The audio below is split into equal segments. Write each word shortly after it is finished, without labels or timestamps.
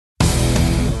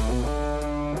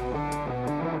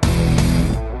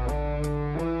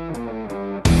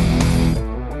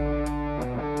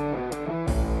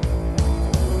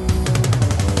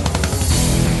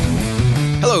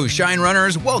Shine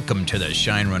Runners. Welcome to the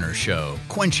Shine Runner Show,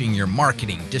 quenching your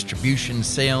marketing, distribution,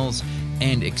 sales,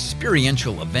 and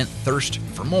experiential event thirst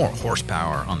for more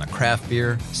horsepower on the craft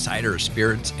beer, cider,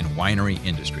 spirits, and winery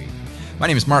industry. My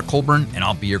name is Mark Colburn, and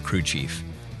I'll be your crew chief.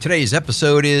 Today's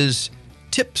episode is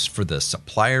Tips for the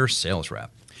Supplier Sales Rep.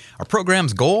 Our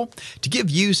program's goal, to give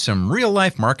you some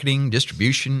real-life marketing,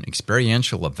 distribution,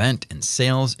 experiential event, and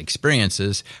sales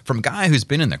experiences from a guy who's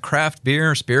been in the craft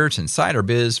beer, spirits, and cider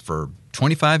biz for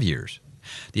 25 years.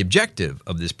 The objective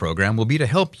of this program will be to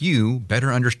help you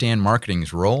better understand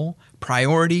marketing's role,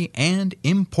 priority, and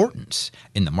importance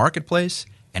in the marketplace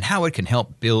and how it can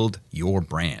help build your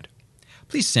brand.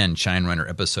 Please send Shine Runner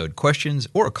episode questions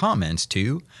or comments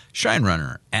to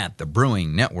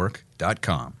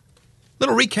shinerunner@thebrewingnetwork.com.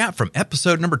 Little recap from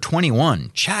episode number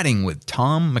 21, chatting with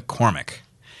Tom McCormick.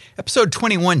 Episode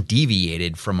 21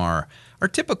 deviated from our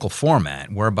typical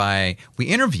format, whereby we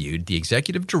interviewed the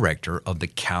executive director of the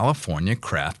California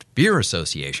Craft Beer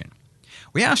Association.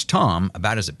 We asked Tom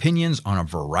about his opinions on a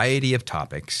variety of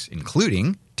topics,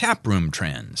 including taproom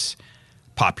trends,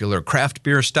 popular craft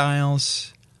beer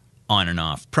styles, on and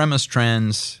off premise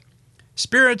trends,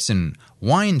 spirits and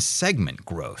wine segment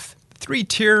growth,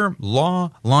 three-tier law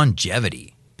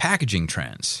longevity, packaging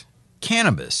trends,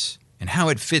 cannabis, and how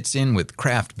it fits in with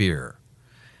craft beer.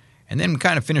 And then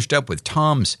kind of finished up with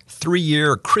Tom's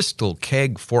 3-year crystal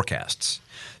keg forecasts.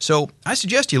 So I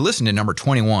suggest you listen to number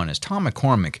 21, as Tom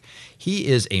McCormick, he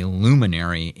is a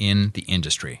luminary in the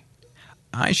industry.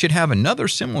 I should have another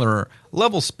similar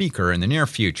level speaker in the near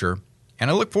future, and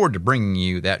I look forward to bringing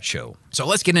you that show. So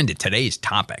let's get into today's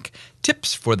topic,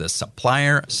 tips for the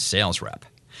supplier sales rep.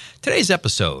 Today's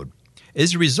episode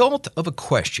is a result of a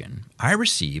question I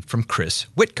received from Chris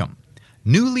Whitcomb,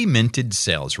 newly minted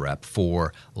sales rep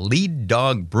for Lead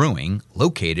Dog Brewing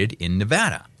located in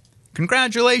Nevada.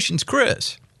 Congratulations,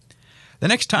 Chris. The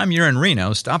next time you're in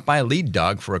Reno, stop by Lead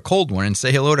Dog for a cold one and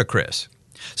say hello to Chris.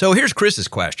 So here's Chris's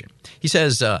question. He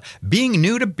says, being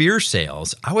new to beer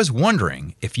sales, I was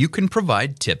wondering if you can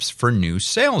provide tips for new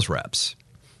sales reps.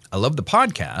 I love the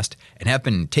podcast and have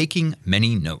been taking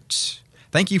many notes.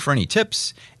 Thank you for any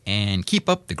tips, and keep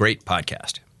up the great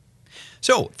podcast.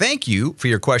 So, thank you for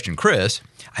your question, Chris.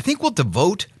 I think we'll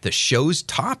devote the show's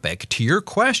topic to your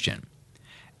question,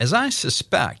 as I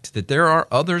suspect that there are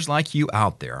others like you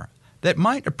out there that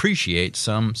might appreciate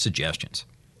some suggestions.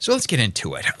 So let's get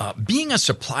into it. Being a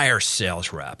supplier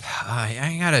sales rep,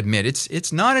 I gotta admit,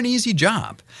 it's not an easy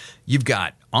job. You've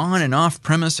got on and off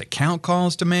premise account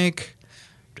calls to make,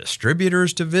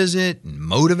 distributors to visit and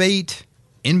motivate,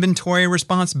 inventory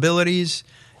responsibilities,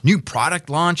 new product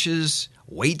launches,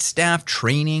 wait staff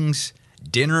trainings,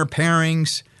 dinner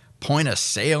pairings, point of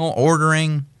sale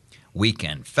ordering,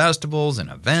 weekend festivals and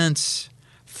events,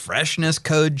 freshness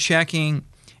code checking,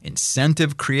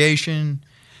 incentive creation,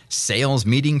 sales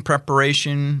meeting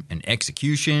preparation and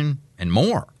execution, and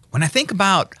more. When I think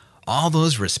about all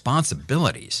those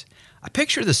responsibilities, I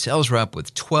picture the sales rep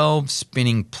with 12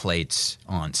 spinning plates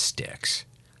on sticks.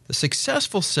 The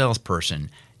successful salesperson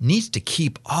needs to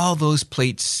keep all those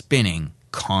plates spinning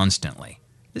constantly.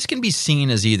 This can be seen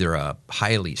as either a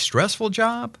highly stressful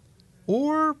job,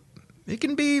 or it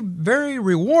can be very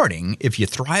rewarding if you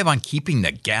thrive on keeping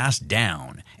the gas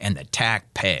down and the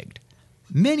tack pegged.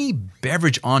 Many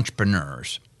beverage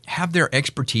entrepreneurs have their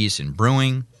expertise in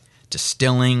brewing,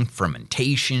 distilling,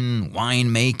 fermentation,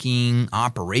 winemaking,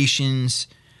 operations.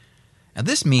 Now,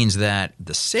 this means that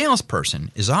the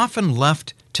salesperson is often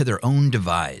left to their own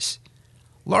device.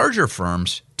 Larger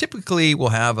firms typically will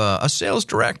have a sales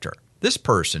director. This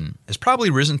person has probably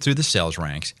risen through the sales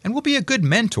ranks and will be a good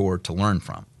mentor to learn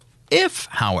from. If,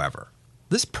 however,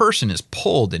 this person is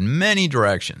pulled in many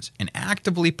directions and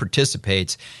actively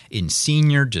participates in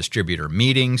senior distributor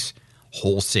meetings,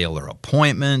 wholesaler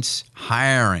appointments,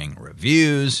 hiring,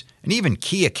 reviews, and even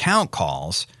key account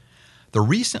calls, the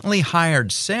recently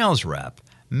hired sales rep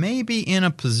may be in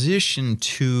a position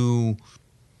to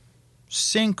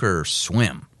sink or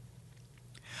swim.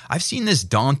 I've seen this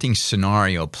daunting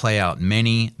scenario play out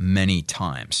many, many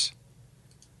times.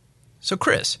 So,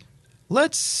 Chris,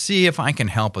 let's see if I can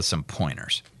help with some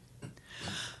pointers.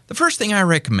 The first thing I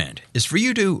recommend is for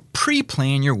you to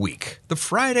pre-plan your week the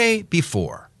Friday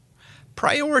before.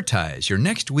 Prioritize your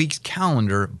next week's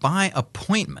calendar by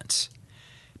appointments.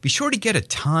 Be sure to get a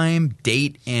time,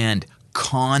 date, and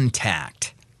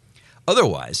contact.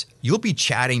 Otherwise, you'll be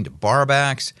chatting to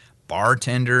barbacks,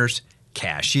 bartenders,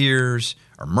 cashiers,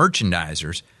 or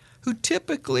merchandisers who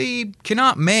typically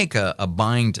cannot make a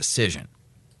buying decision.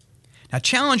 Now,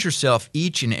 challenge yourself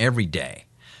each and every day.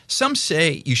 Some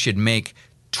say you should make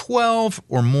 12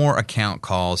 or more account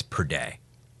calls per day.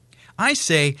 I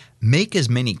say make as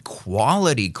many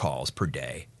quality calls per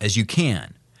day as you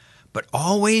can, but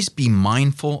always be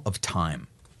mindful of time.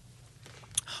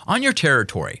 On your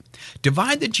territory,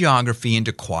 divide the geography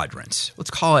into quadrants.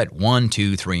 Let's call it 1,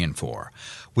 2, 3, and 4.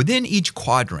 Within each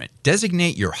quadrant,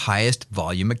 designate your highest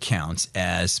volume accounts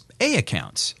as A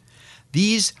accounts.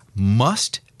 These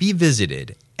must be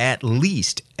visited at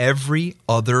least every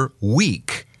other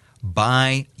week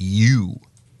by you.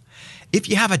 If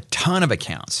you have a ton of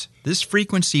accounts, this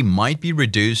frequency might be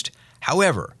reduced.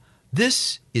 However,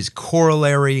 this is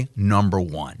corollary number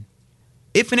 1.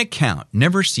 If an account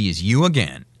never sees you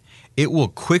again, it will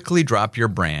quickly drop your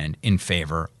brand in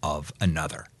favor of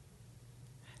another.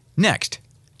 Next,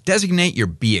 designate your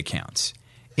B accounts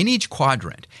in each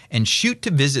quadrant and shoot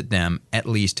to visit them at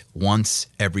least once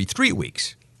every 3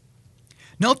 weeks.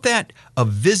 Note that a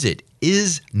visit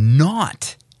is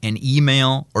not an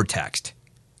email or text.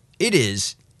 It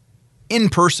is in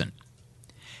person.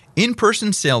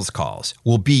 In-person sales calls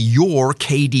will be your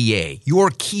KDA,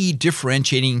 your key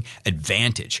differentiating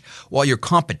advantage, while your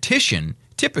competition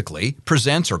typically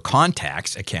presents or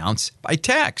contacts accounts by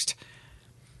text.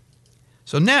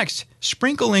 So next,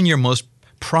 sprinkle in your most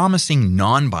promising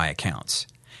non-buy accounts.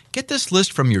 Get this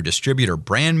list from your distributor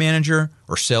brand manager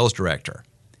or sales director.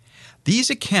 These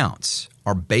accounts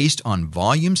are based on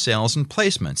volume sales and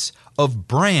placements of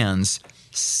brands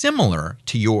similar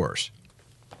to yours.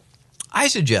 I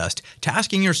suggest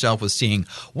tasking yourself with seeing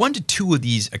 1 to 2 of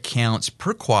these accounts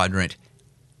per quadrant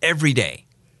every day.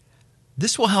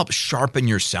 This will help sharpen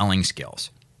your selling skills.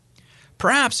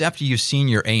 Perhaps after you've seen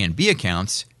your A and B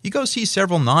accounts, you go see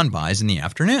several non-buys in the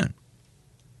afternoon.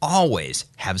 Always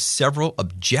have several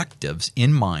objectives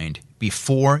in mind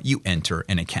before you enter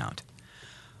an account.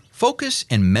 Focus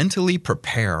and mentally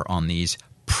prepare on these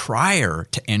prior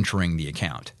to entering the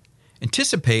account.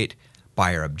 Anticipate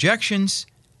buyer objections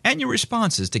and your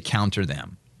responses to counter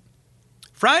them.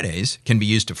 Fridays can be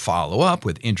used to follow up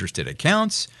with interested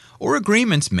accounts or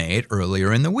agreements made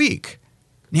earlier in the week.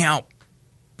 Now,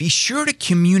 be sure to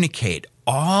communicate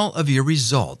all of your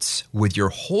results with your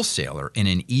wholesaler in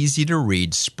an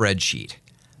easy-to-read spreadsheet.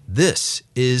 This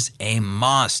is a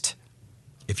must.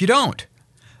 If you don't,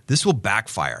 this will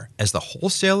backfire as the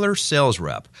wholesaler sales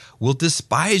rep will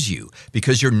despise you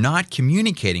because you're not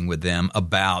communicating with them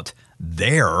about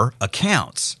their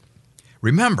accounts.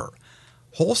 Remember,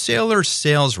 wholesaler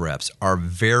sales reps are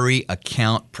very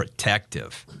account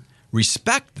protective.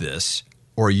 Respect this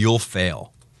or you'll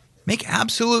fail. Make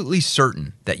absolutely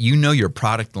certain that you know your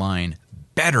product line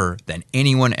better than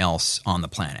anyone else on the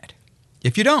planet.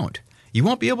 If you don't, you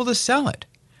won't be able to sell it.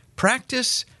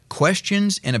 Practice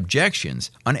questions and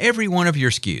objections on every one of your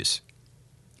SKUs.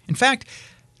 In fact,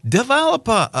 develop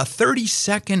a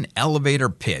 30-second elevator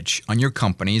pitch on your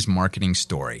company's marketing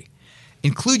story.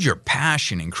 Include your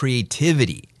passion and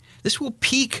creativity. This will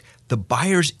pique the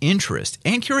buyer's interest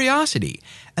and curiosity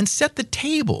and set the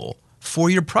table for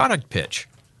your product pitch.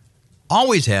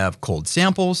 Always have cold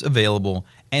samples available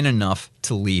and enough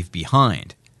to leave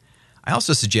behind. I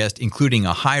also suggest including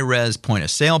a high-res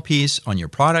point-of-sale piece on your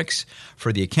products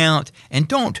for the account, and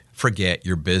don't forget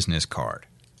your business card.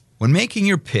 When making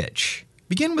your pitch,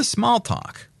 begin with small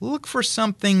talk. Look for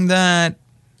something that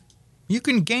you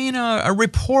can gain a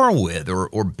rapport with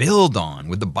or build on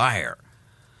with the buyer.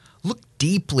 Look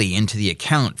deeply into the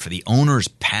account for the owner's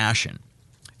passion.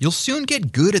 You'll soon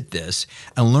get good at this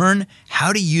and learn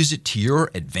how to use it to your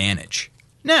advantage.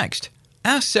 Next,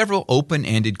 ask several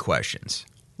open-ended questions.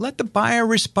 Let the buyer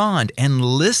respond and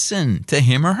listen to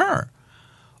him or her.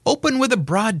 Open with a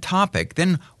broad topic,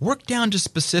 then work down to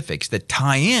specifics that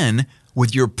tie in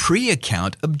with your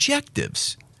pre-account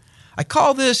objectives. I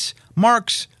call this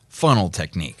Mark's funnel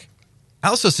technique. I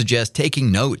also suggest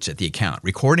taking notes at the account,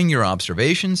 recording your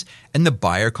observations and the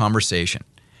buyer conversation.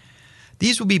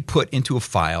 These will be put into a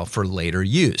file for later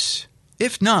use.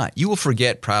 If not, you will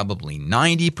forget probably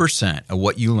 90% of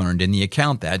what you learned in the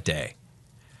account that day.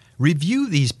 Review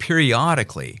these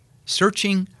periodically,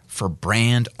 searching for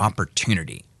brand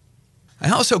opportunity.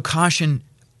 I also caution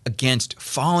against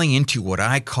falling into what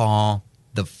I call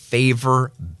the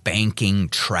favor banking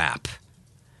trap.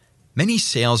 Many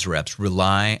sales reps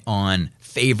rely on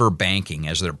favor banking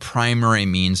as their primary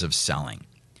means of selling.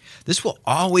 This will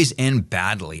always end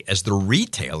badly as the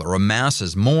retailer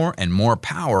amasses more and more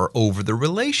power over the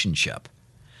relationship.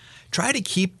 Try to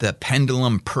keep the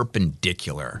pendulum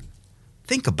perpendicular.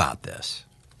 Think about this.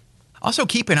 Also,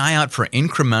 keep an eye out for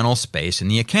incremental space in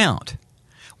the account.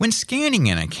 When scanning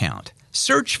an account,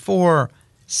 search for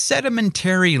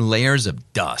sedimentary layers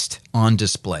of dust on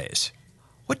displays.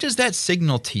 What does that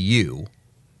signal to you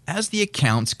as the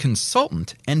account's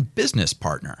consultant and business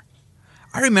partner?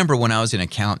 I remember when I was in an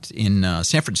account in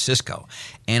San Francisco,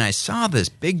 and I saw this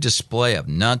big display of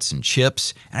nuts and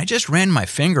chips, and I just ran my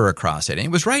finger across it, and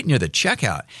it was right near the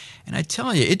checkout. And I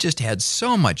tell you, it just had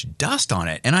so much dust on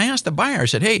it. And I asked the buyer, I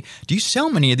said, hey, do you sell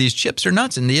many of these chips or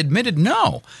nuts? And they admitted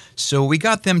no. So we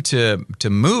got them to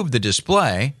move the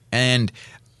display and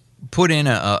put in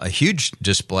a huge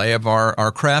display of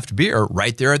our craft beer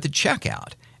right there at the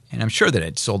checkout. And I'm sure that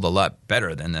it sold a lot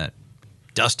better than the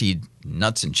dusty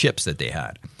nuts and chips that they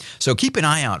had. So keep an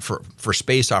eye out for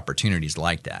space opportunities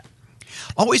like that.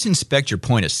 Always inspect your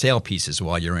point of sale pieces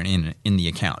while you're in the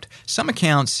account. Some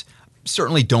accounts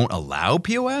certainly don't allow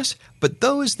POS, but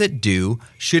those that do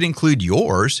should include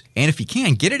yours, and if you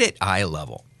can, get it at eye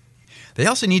level. They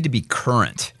also need to be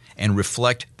current and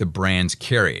reflect the brands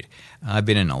carried. I've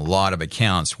been in a lot of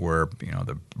accounts where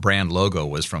the brand logo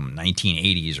was from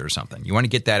 1980s or something. You want to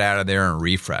get that out of there and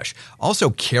refresh.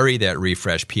 Also carry that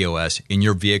refresh POS in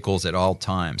your vehicles at all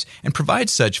times and provide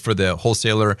such for the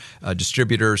wholesaler,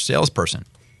 distributor, salesperson.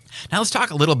 Now let's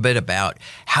talk a little bit about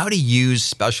how to use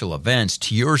special events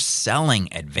to your selling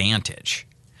advantage.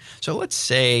 So let's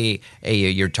say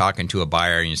you're talking to a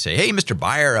buyer and you say, hey, Mr.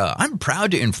 Buyer, I'm proud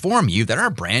to inform you that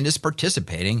our brand is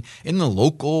participating in the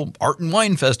local Art and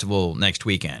Wine Festival next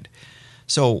weekend.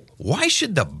 So why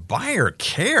should the buyer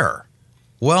care?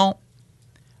 Well,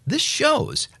 this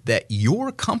shows that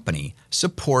your company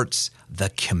supports the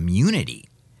community.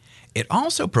 It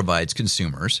also provides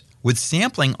consumers with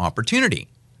sampling opportunity.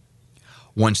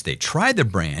 Once they try the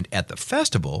brand at the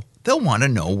festival, they'll want to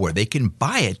know where they can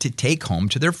buy it to take home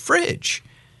to their fridge.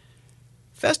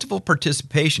 Festival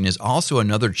participation is also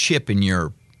another chip in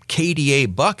your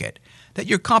KDA bucket that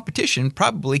your competition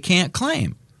probably can't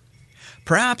claim.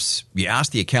 Perhaps you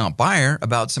ask the account buyer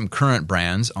about some current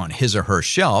brands on his or her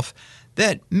shelf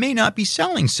that may not be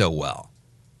selling so well.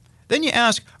 Then you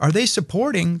ask, are they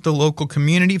supporting the local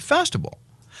community festival?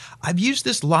 I've used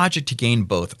this logic to gain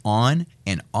both on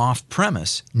and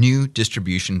off-premise new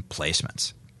distribution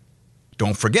placements.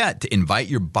 Don't forget to invite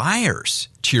your buyers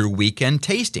to your weekend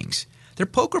tastings. Their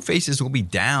poker faces will be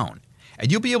down,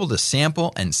 and you'll be able to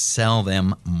sample and sell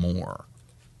them more.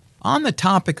 On the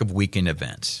topic of weekend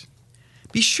events,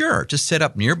 be sure to set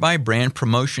up nearby brand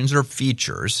promotions or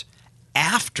features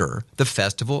after the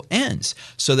festival ends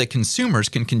so that consumers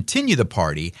can continue the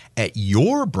party at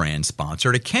your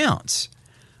brand-sponsored accounts.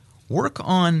 Work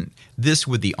on this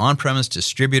with the on-premise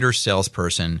distributor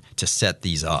salesperson to set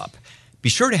these up. Be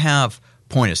sure to have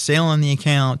point of sale on the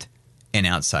account, an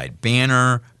outside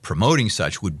banner. Promoting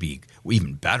such would be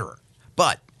even better.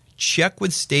 But check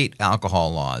with state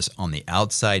alcohol laws on the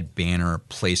outside banner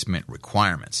placement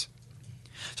requirements.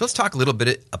 So let's talk a little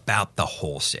bit about the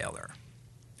wholesaler.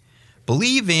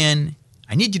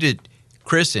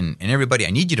 Chris and everybody,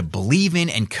 I need you to believe in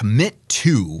and commit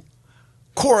to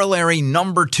corollary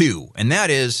number 2, and that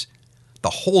is the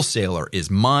wholesaler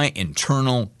is my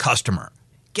internal customer.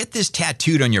 Get this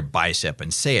tattooed on your bicep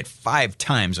and say it 5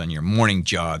 times on your morning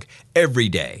jog every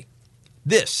day.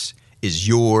 This is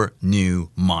your new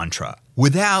mantra.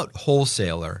 Without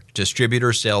wholesaler,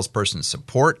 distributor, salesperson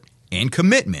support and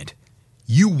commitment,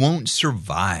 you won't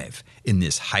survive in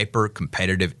this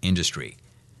hyper-competitive industry.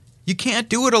 You can't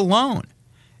do it alone.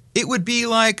 It would be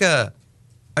like a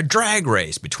drag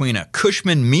race between a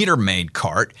Cushman Meter Maid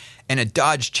cart and a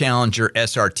Dodge Challenger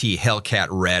SRT Hellcat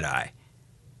Redeye.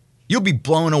 You'll be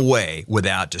blown away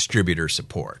without distributor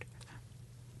support.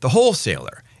 The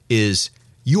wholesaler is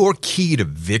your key to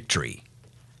victory.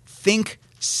 Think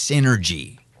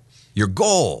synergy. Your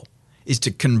goal is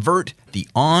to convert the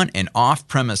on- and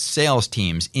off-premise sales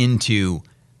teams into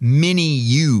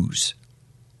mini-U's.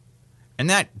 And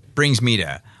that brings me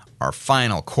to our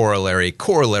final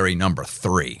corollary number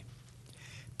 3.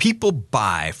 People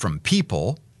buy from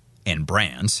people and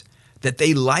brands that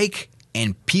they like,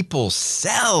 and people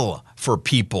sell for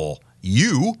people,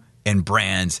 you, and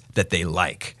brands that they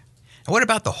like. And what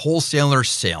about the wholesaler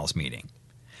sales meeting?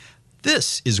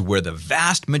 This is where the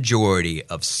vast majority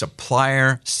of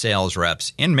supplier sales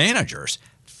reps and managers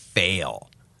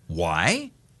fail. Why?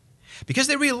 Because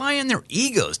they rely on their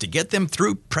egos to get them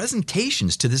through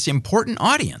presentations to this important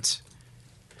audience.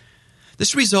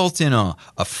 This results in a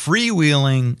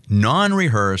freewheeling,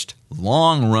 non-rehearsed,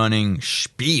 long-running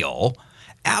spiel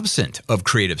absent of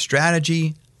creative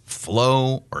strategy,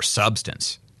 flow, or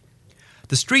substance.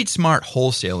 The street-smart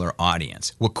wholesaler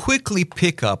audience will quickly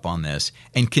pick up on this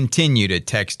and continue to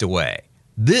text away.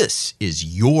 This is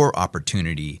your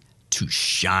opportunity to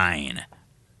shine.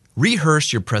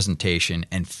 Rehearse your presentation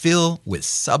and fill with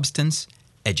substance,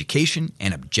 education,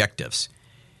 and objectives.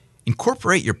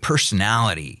 Incorporate your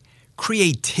personality,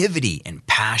 creativity, and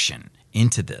passion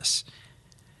into this.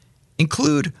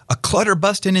 Include a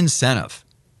clutter-busting incentive.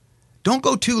 Don't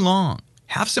go too long.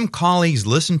 Have some colleagues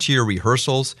listen to your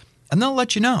rehearsals, and they'll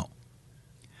let you know.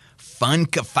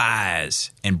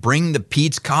 Fun-ka-fize and bring the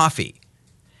Pete's coffee.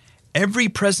 Every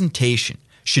presentation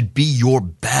should be your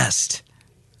best,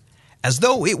 as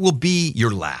though it will be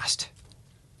your last.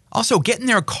 Also, get in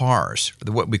their cars,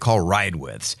 what we call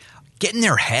ride-withs. Get in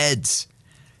their heads.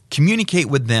 Communicate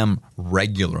with them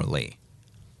regularly.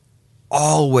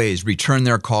 Always return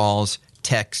their calls,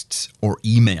 texts, or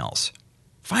emails.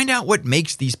 Find out what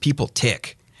makes these people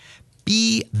tick.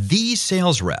 Be the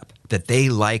sales rep that they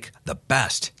like the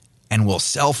best and will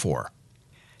sell for.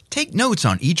 Take notes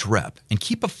on each rep and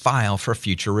keep a file for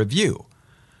future review.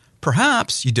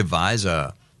 Perhaps you devise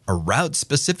a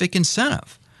route-specific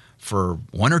incentive for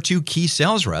one or two key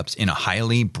sales reps in a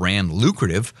highly brand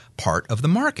lucrative part of the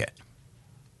market.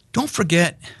 Don't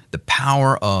forget the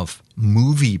power of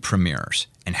movie premieres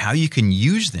and how you can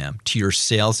use them to your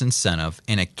sales incentive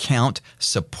and account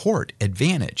support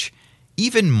advantage,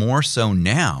 even more so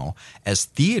now as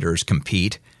theaters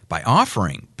compete by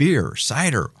offering beer,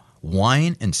 cider,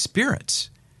 wine, and spirits.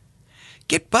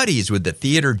 Get buddies with the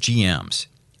theater GMs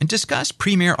and discuss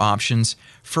premier options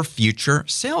for future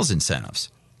sales incentives.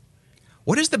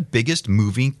 What is the biggest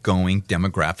movie-going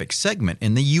demographic segment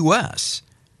in the U.S.?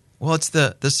 Well, it's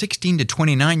the 16 to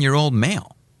 29-year-old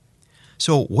male.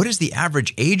 So what is the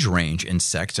average age range and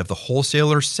sex of the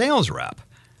wholesaler sales rep?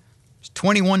 It's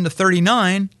 21 to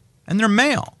 39, and they're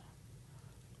male.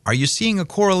 Are you seeing a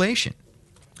correlation?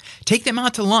 Take them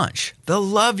out to lunch. They'll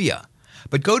love you.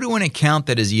 But go to an account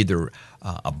that is either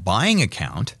a buying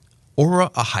account or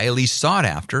a highly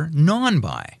sought-after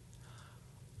non-buy.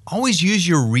 Always use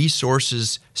your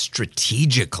resources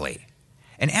strategically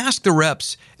and ask the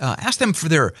reps, ask them for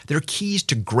their keys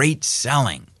to great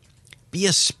selling. Be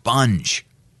a sponge.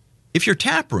 If your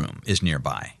tap room is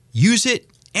nearby, use it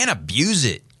and abuse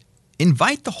it.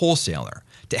 Invite the wholesaler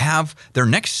to have their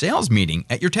next sales meeting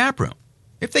at your tap room.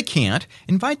 If they can't,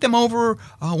 invite them over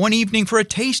one evening for a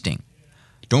tasting.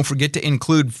 Don't forget to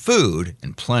include food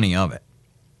and plenty of it.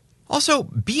 Also,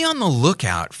 be on the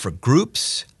lookout for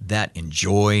groups that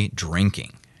enjoy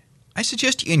drinking. I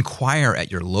suggest you inquire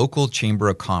at your local Chamber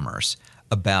of Commerce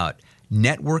about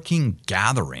networking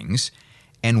gatherings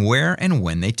and where and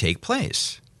when they take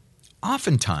place.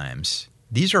 Oftentimes,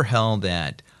 these are held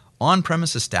at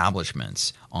on-premise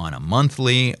establishments on a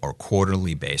monthly or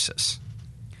quarterly basis.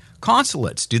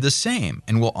 Consulates do the same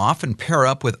and will often pair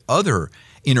up with other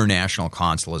international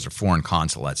consulates or foreign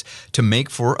consulates to make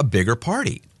for a bigger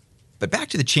party. But back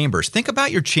to the chambers. Think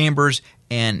about your chambers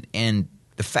and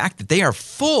the fact that they are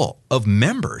full of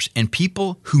members and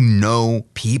people who know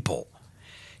people.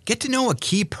 Get to know a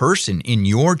key person in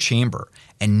your chamber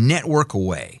and network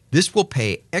away. This will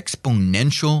pay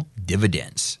exponential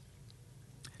dividends.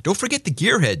 Don't forget the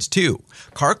gearheads too.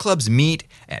 Car clubs meet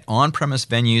at on-premise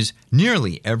venues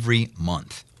nearly every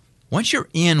month. Once you're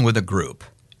in with a group,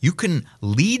 you can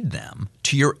lead them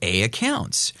to your A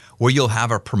accounts, where you'll have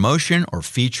a promotion or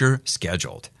feature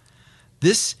scheduled.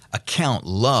 This account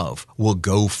love will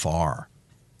go far.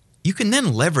 You can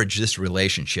then leverage this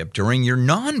relationship during your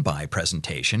non-buy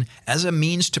presentation as a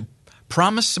means to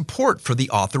promise support for the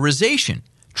authorization.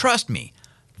 Trust me,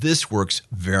 this works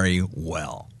very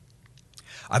well.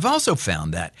 I've also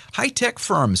found that high-tech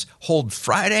firms hold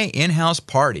Friday in-house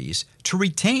parties to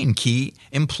retain key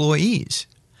employees.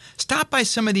 Stop by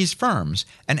some of these firms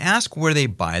and ask where they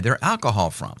buy their alcohol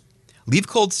from. Leave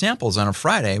cold samples on a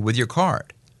Friday with your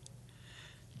card.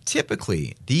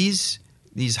 Typically, these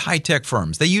high-tech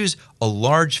firms, they use a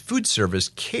large food service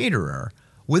caterer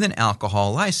with an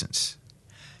alcohol license.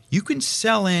 You can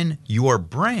sell in your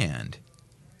brand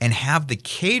and have the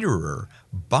caterer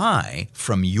buy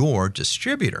from your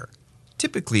distributor.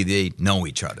 Typically, they know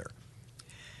each other.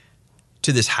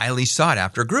 To this highly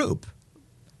sought-after group,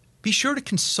 be sure to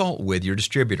consult with your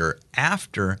distributor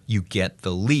after you get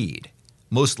the lead.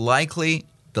 Most likely,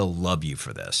 they'll love you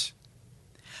for this.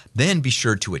 Then be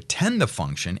sure to attend the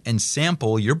function and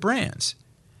sample your brands.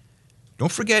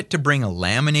 Don't forget to bring a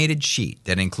laminated sheet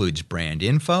that includes brand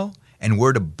info and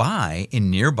where to buy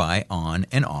in nearby on-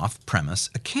 and off-premise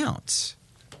accounts.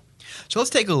 So let's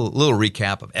take a little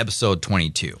recap of episode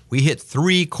 22. We hit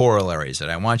 3 corollaries that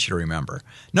I want you to remember.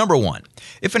 Number 1,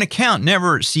 if an account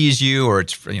never sees you or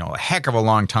it's a heck of a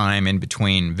long time in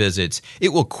between visits, it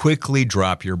will quickly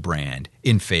drop your brand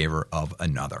in favor of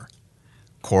another.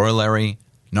 Corollary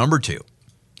number 2,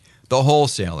 the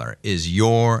wholesaler is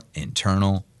your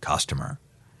internal customer.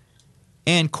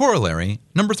 And corollary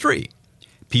number 3,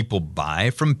 people buy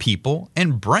from people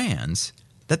and brands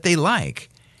that they like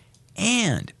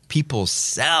and people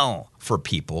sell for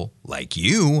people like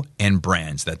you and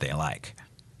brands that they like.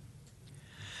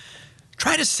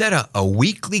 Try to set a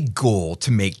weekly goal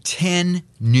to make 10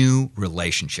 new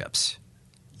relationships.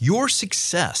 Your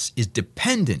success is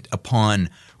dependent upon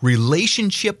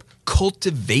relationship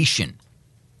cultivation.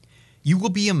 You will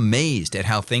be amazed at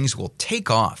how things will take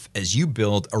off as you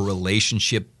build a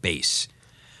relationship base.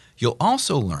 You'll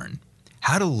also learn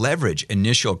how to leverage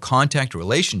initial contact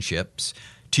relationships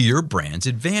to your brand's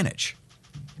advantage.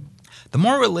 The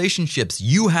more relationships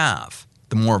you have,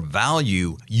 the more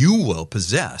value you will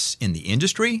possess in the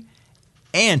industry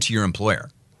and to your employer.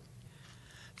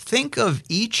 Think of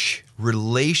each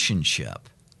relationship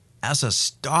as a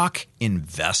stock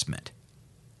investment.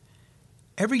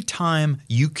 Every time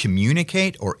you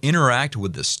communicate or interact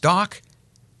with the stock,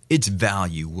 its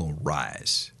value will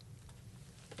rise.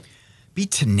 Be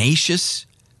tenacious,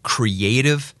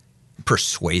 creative,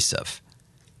 persuasive.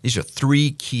 These are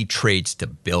 3 key traits to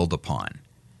build upon.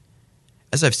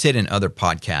 As I've said in other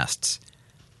podcasts,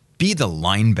 be the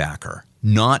linebacker,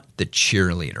 not the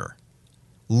cheerleader.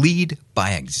 Lead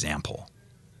by example.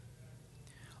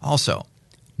 Also,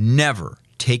 never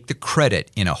take the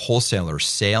credit in a wholesaler's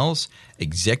sales,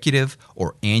 executive,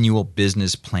 or annual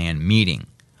business plan meeting.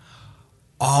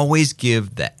 Always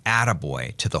give the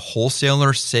attaboy to the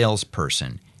wholesaler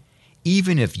salesperson,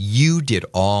 even if you did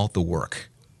all the work.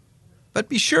 But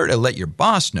be sure to let your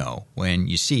boss know when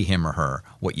you see him or her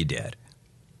what you did.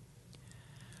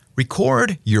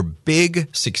 Record your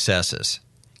big successes.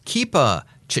 Keep a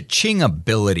cha-ching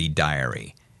ability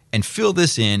diary and fill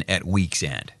this in at week's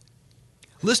end.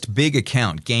 List big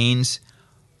account gains,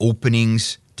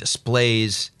 openings,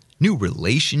 displays, new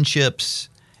relationships,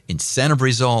 incentive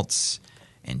results,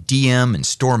 and DM and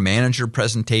store manager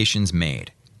presentations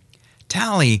made.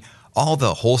 Tally all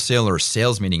the wholesaler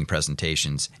sales meeting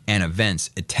presentations and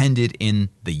events attended in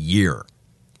the year.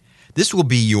 This will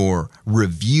be your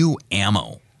review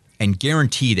ammo and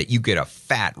guarantee that you get a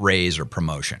fat raise or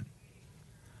promotion.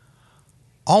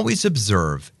 Always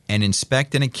observe and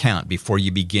inspect an account before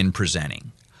you begin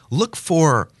presenting. Look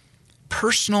for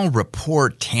personal rapport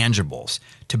tangibles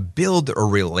to build a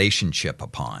relationship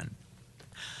upon.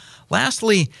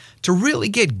 Lastly, to really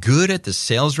get good at the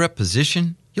sales rep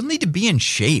position, you'll need to be in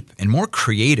shape and more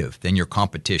creative than your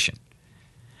competition.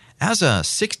 As a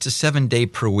 6 to 7 day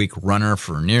per week runner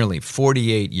for nearly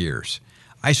 48 years,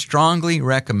 I strongly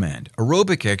recommend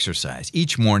aerobic exercise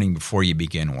each morning before you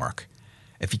begin work.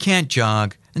 If you can't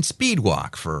jog, then speed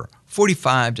walk for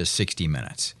 45 to 60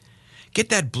 minutes. Get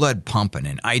that blood pumping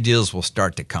and ideas will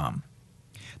start to come.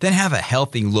 Then have a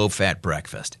healthy, low-fat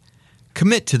breakfast.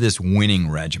 Commit to this winning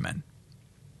regimen.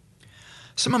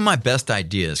 Some of my best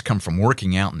ideas come from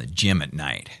working out in the gym at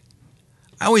night.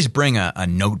 I always bring a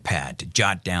notepad to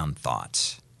jot down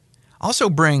thoughts. Also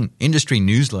bring industry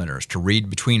newsletters to read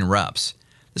between reps.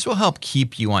 This will help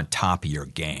keep you on top of your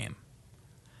game.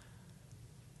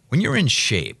 When you're in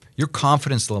shape, your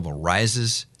confidence level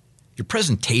rises, your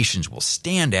presentations will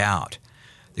stand out,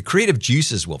 the creative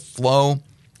juices will flow,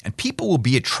 and people will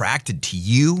be attracted to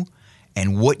you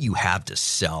and what you have to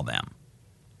sell them.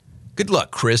 Good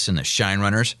luck, Chris and the Shine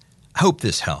Runners. I hope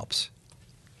this helps.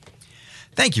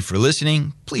 Thank you for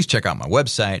listening. Please check out my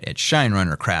website at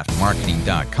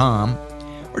shinerunnercraftmarketing.com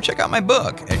or check out my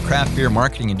book at Craft Beer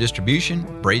Marketing and Distribution,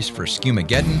 Brace for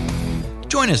Skumageddon.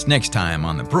 Join us next time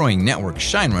on the Brewing Network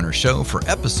Shine Runner Show for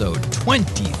episode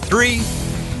 23.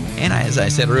 And as I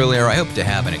said earlier, I hope to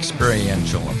have an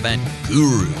experiential event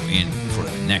guru in for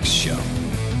the next show.